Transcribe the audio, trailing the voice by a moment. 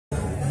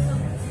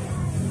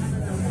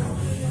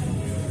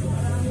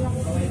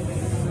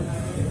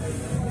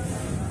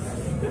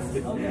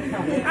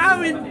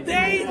I'm in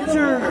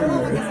danger!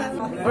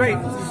 Alright,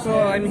 so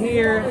I'm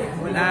here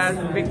at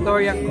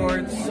Victoria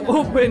Court's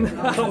open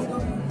house.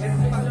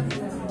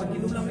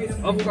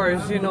 Of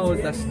course, you know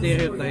the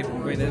stereotype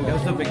when it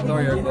comes to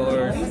Victoria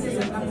Court.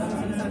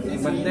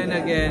 But then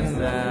again,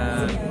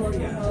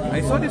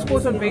 I saw this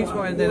post on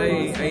Facebook and then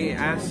I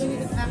asked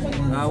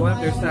one of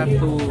their staff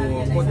to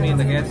put me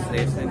in the guest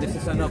list, and this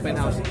is an open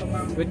house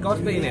with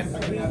cosplay in it.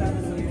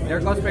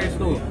 There are cosplayers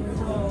too.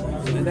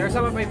 And there are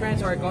some of my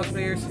friends who are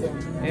cosplayers,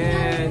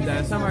 and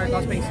some are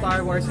cosplaying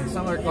Star Wars and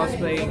some are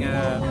cosplaying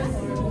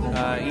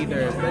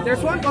either. But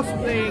there's one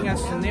cosplaying as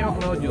Neo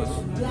Claudius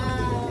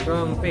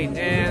from Fate,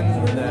 and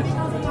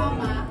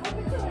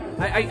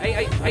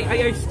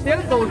I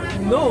still don't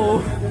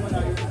know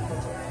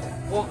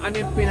kung ano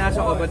yung pinasok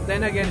ko, but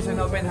then again, it's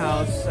an open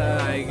house,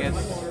 I guess.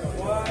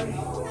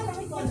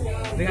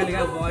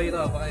 Liga, baka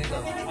ito.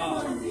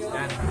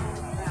 Yan.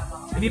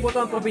 Hindi po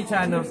ito ang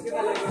probinsyano.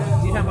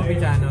 Hindi siya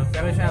probinsyano,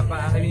 pero siya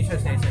pa, I mean siya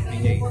sa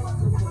SFPJ.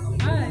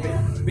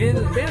 Been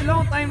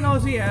long time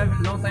no see,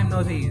 long time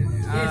no see.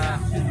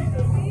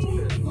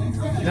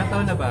 Ilang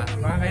taon na ba?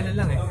 Parang kailan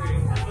lang eh.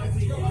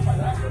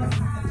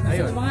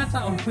 Ayun. Mga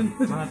taon.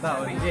 Mga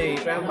taon. Jay,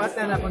 pero ba't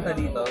na napunta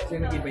dito?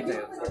 Sino nag-invite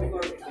sa'yo?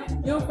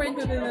 Yung friend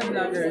ko din na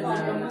vlogger na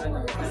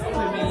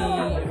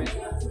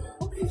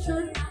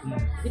sure.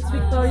 It's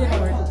Victoria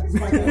Court.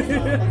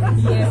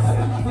 Yes,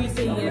 we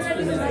say yes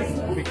to that.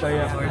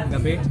 Victoria Court,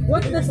 gabi?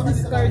 What does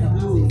this card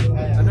do?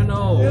 I don't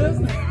know.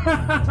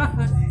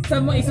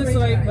 Saan mo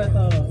isuswipe ba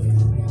to?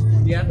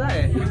 Di ata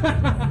eh.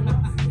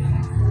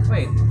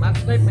 Wait, max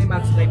type, may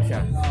max type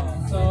siya.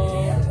 So,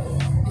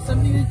 it's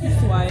something that you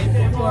swipe.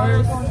 Of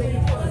course,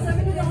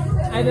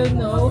 I don't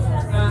know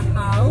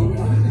how.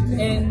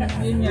 And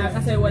yun nga,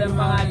 kasi walang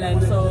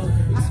pangalan. So,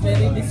 it's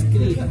very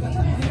discreet.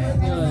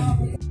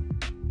 Yun.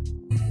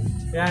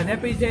 Yan,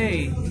 FPJ,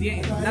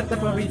 not the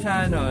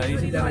provinciano. You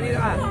see that?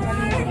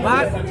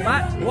 But,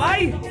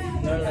 why?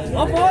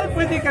 Of all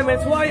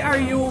predicaments, why are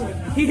you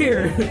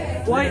here?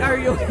 Why are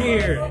you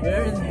here?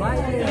 We're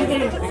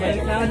invited.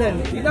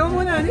 Dito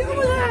mo muna.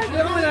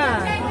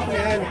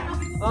 Ayan.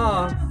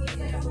 Oh,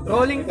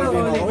 rolling to.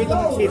 Wait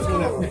lang, mag-shades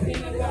muna.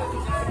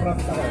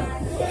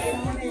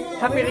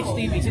 Happy Rich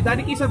TV, si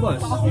Daddy Kisa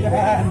Boss.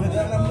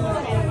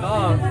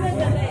 Oh.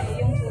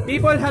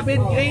 People have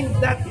ingrained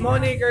that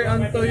moniker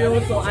onto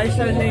you, so I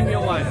shall name you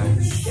one.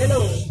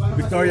 Hello.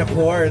 Victoria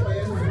Court.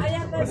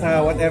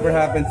 Basta whatever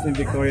happens in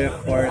Victoria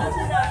Court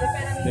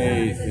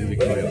stays in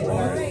Victoria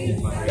Court.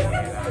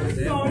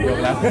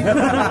 Joke lang.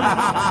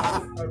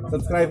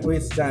 Subscribe to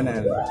his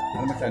channel.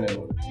 Ano ba channel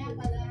mo?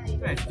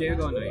 Yes,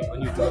 Agonoy on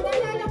YouTube.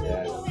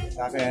 Yes.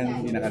 Sa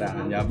akin, hindi na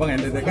kailangan. Yabang,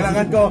 hindi.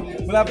 Kailangan ko.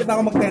 Malapit na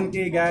ako mag 10K,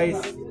 guys.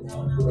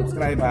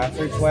 Subscribe ha.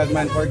 Search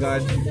Wildman for God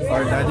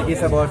or Daddy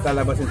Kisabot sa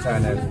labas yung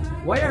channel.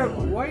 Why are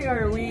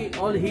we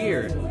all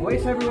here? Why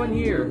is everyone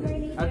here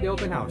at the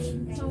open house?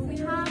 So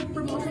we have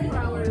promotion for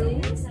our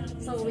rooms.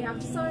 So we have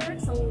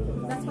CERT. So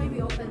that's why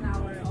we open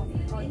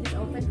this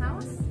open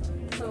house.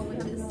 So we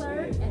have the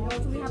CERT, and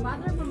also we have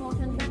other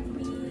promotions that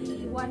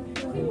we want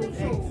to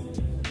show.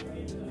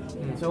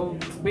 So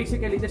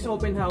basically, this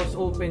open house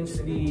opens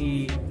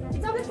the...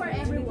 It's open for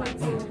everyone.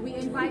 So we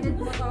invited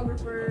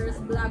photographers,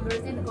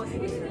 bloggers, and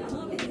cosplayers.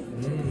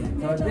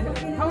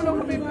 How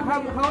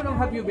long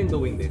have you been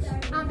doing this?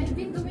 I've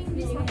been doing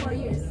this for 4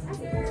 years.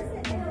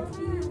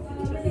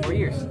 4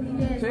 years.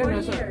 Yes, So, 4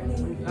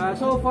 years.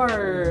 So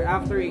far,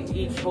 after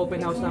each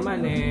open house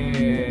naman,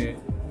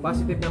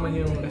 positive naman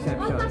yung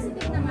reception. All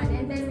positive naman.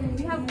 And then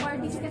we have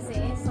parties kasi.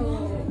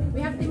 So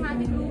we have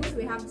thematic rooms,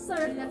 we have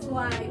CERT. That's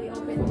why we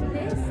opened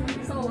this.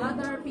 So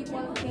other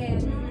people can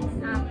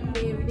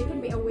they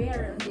can be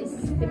aware of this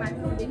thematic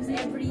room. Because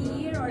every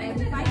year or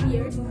every 5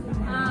 years,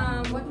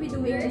 what we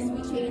do is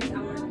we change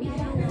our theme.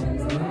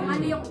 So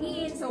ano yung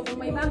in. So kung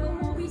may bagong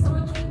movie, so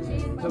we change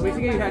it. So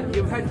basically,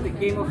 you've had the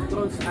Game of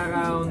Thrones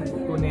around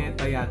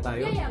Cuneta yata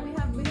yun? Yeah, we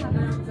have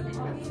around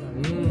Cuneta.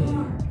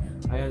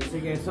 Ayun,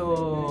 sige.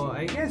 So,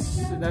 I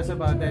guess that's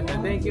about it. And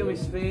thank you,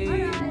 Miss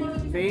Fame.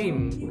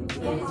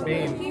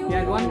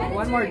 Yeah,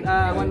 one more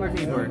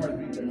favor.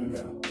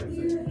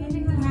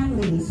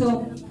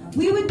 So,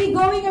 we would be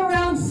going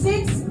around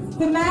 6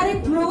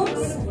 thematic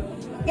rooms,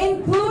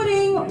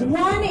 including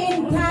one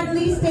in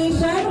Canley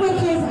Station,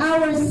 which is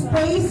our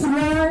Space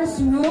Wars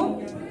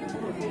room.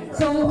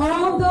 So,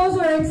 all those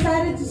who are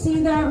excited to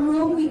see that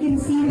room, we can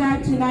see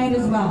that tonight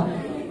as well.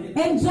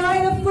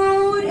 Enjoy the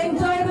food,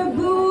 enjoy the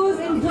booze,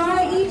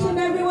 enjoy each and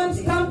everyone's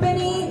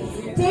company.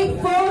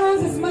 Take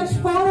photos, as much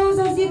photos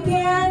as you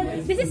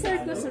can. This is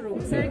Circus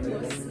room.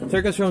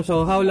 Circus room.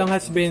 So how long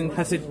has it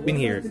been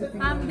here?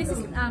 This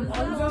is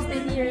almost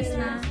 10 years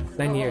na.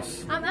 10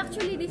 years.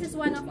 Actually, this is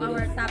one of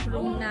our top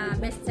room na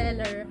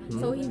bestseller.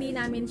 So hindi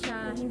namin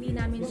siya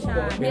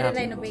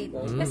nire-renovate.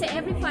 Kasi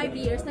every 5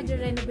 years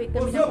nagre-renovate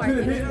kami ng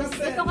party.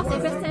 Ito kasi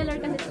bestseller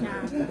kasi siya.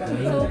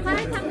 So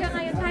kahit hanggang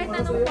ngayon, kahit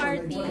anong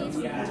parties,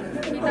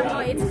 kita mo,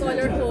 it's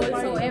colorful.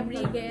 So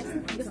every guest,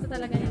 gusto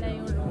talaga nila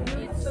yung room.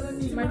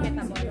 It's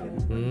marketable.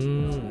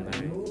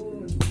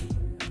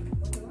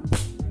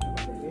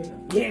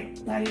 Yeah.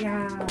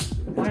 Victoria.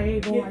 Ay,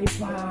 buhay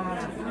pa.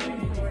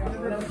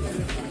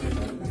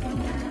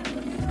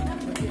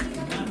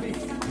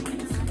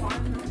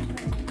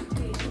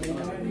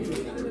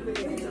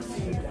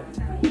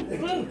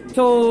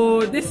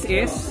 So, this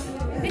is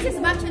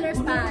bachelor's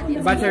pad.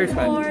 It's Bachelor's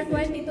pad. for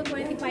 20 to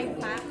 25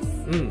 packs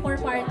for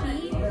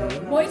party.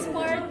 Boys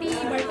party,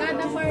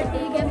 barkada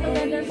party,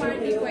 get-together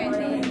party,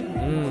 pwede.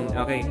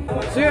 Okay.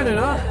 So yun,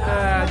 ano?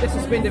 This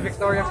has been the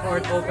Victoria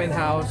Court Open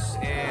House.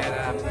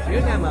 And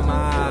yun nga, mga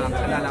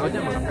kalala ko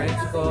dyan, mga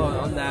friends ko,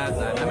 all that.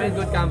 I'm in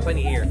good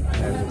company here.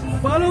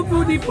 Follow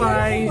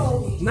PewDiePie,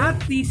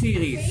 not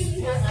T-Series.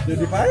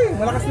 PewDiePie,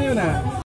 malakas na yun